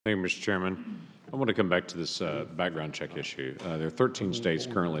Thank you, Mr. Chairman. I want to come back to this background check issue. There are 13 states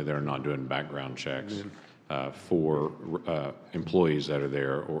currently that are not doing background checks for employees that are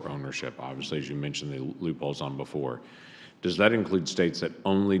there or ownership. Obviously, as you mentioned, the loopholes on before. Does that include states that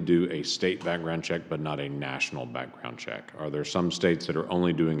only do a state background check but not a national background check? Are there some states that are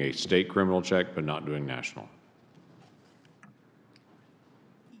only doing a state criminal check but not doing national?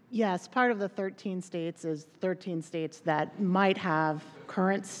 Yes, part of the 13 states is 13 states that might have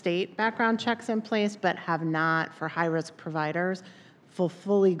current state background checks in place, but have not, for high-risk providers,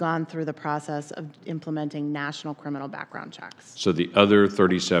 fully gone through the process of implementing national criminal background checks. So the other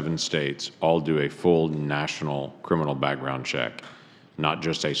 37 states all do a full national criminal background check, not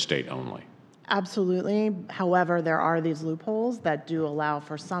just a state only? Absolutely. However, there are these loopholes that do allow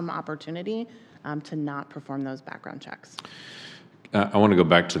for some opportunity to not perform those background checks. I want to go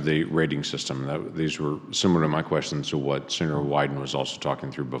back to the rating system. These were similar to my questions to what Senator Wyden was also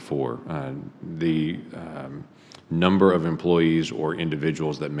talking through before. The number of employees or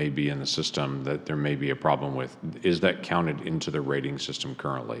individuals that may be in the system that there may be a problem with, is that counted into the rating system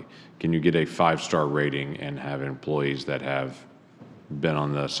currently? Can you get a 5-star rating and have employees that have been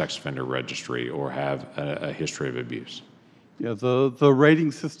on the sex offender registry or have a history of abuse? Yeah, the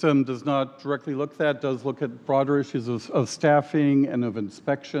rating system does not directly look at that, does look at broader issues of staffing and of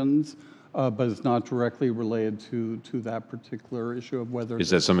inspections, but it's not directly related to that particular issue of whether...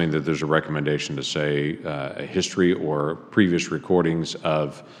 Is that something that there's a recommendation to say a history or previous recordings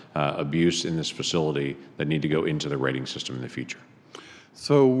of abuse in this facility that need to go into the rating system in the future?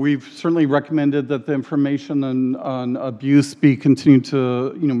 So we've certainly recommended that the information on abuse be continued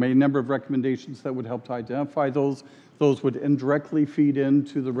to, made a number of recommendations that would help to identify those. Those would indirectly feed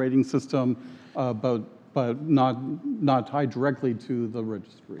into the rating system, but not tied directly to the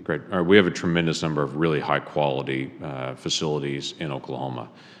registry. Great. All right, we have a tremendous number of really high-quality facilities in Oklahoma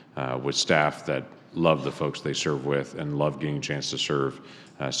with staff that love the folks they serve with and love getting a chance to serve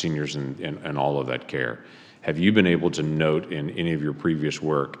seniors and all of that care. Have you been able to note in any of your previous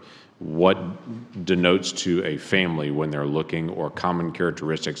work what denotes to a family when they're looking or common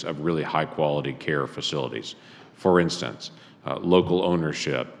characteristics of really high-quality care facilities? For instance, local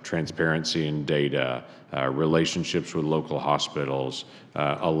ownership, transparency in data, relationships with local hospitals,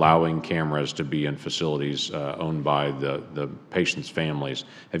 allowing cameras to be in facilities owned by the patients' families.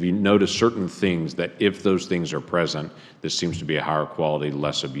 Have you noticed certain things that if those things are present, this seems to be a higher quality,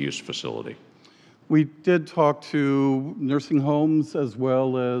 less abuse facility? We did talk to nursing homes as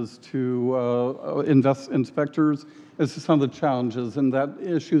well as to inspectors as to some of the challenges and that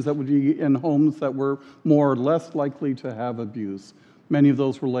issues that would be in homes that were more or less likely to have abuse. Many of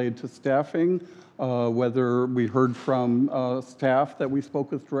those related to staffing, whether we heard from staff that we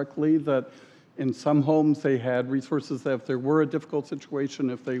spoke with directly that in some homes they had resources that if there were a difficult situation,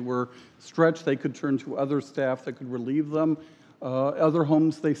 if they were stretched, they could turn to other staff that could relieve them. Other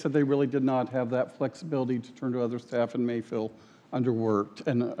homes, they said they really did not have that flexibility to turn to other staff and may feel underworked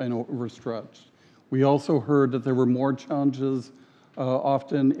and overstretched. We also heard that there were more challenges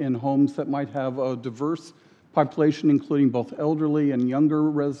often in homes that might have a diverse population, including both elderly and younger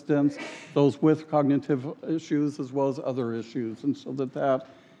residents, those with cognitive issues as well as other issues, and so that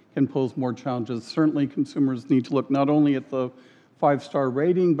can pose more challenges. Certainly consumers need to look not only at the 5-star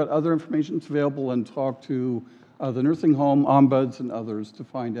rating, but other information is available and talk to the nursing home, ombuds, and others to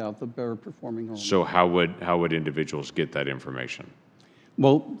find out the better performing homes. So how would individuals get that information?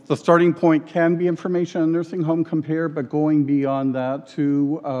 Well, the starting point can be information on nursing home compare, but going beyond that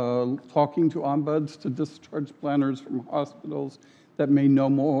to talking to ombuds, to discharge planners from hospitals that may know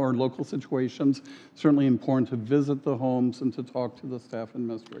more local situations. Certainly important to visit the homes and to talk to the staff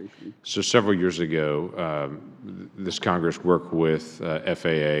administration. So several years ago, this Congress worked with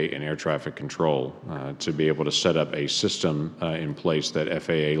FAA and air traffic control to be able to set up a system in place that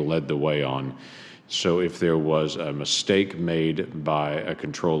FAA led the way on. So if there was a mistake made by a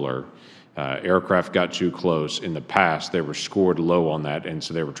controller, aircraft got too close, in the past they were scored low on that, and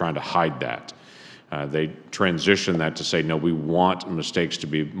so they were trying to hide that. They transitioned that to say, no, we want mistakes to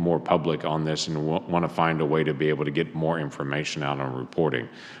be more public on this and want to find a way to be able to get more information out on reporting.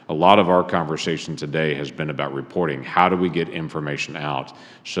 A lot of our conversation today has been about reporting. How do we get information out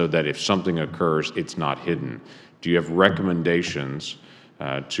so that if something occurs, it's not hidden? Do you have recommendations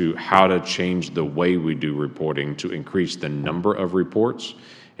to how to change the way we do reporting to increase the number of reports,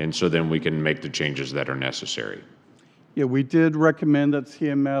 and so then we can make the changes that are necessary? Yeah, we did recommend that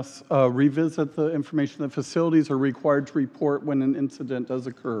CMS revisit the information that facilities are required to report when an incident does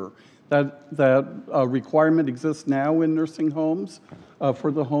occur. That requirement exists now in nursing homes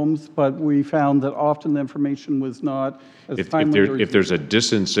for the homes, but we found that often the information was not as timely. If there's a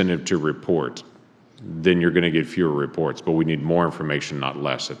disincentive to report, then you're going to get fewer reports. But we need more information, not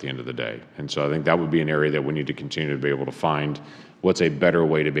less, at the end of the day. And so I think that would be an area that we need to continue to be able to find what's a better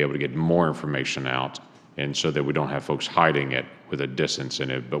way to be able to get more information out, and so that we don't have folks hiding it with a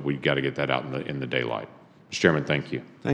disincentive, but we've got to get that out in the daylight. Mr. Chairman, thank you.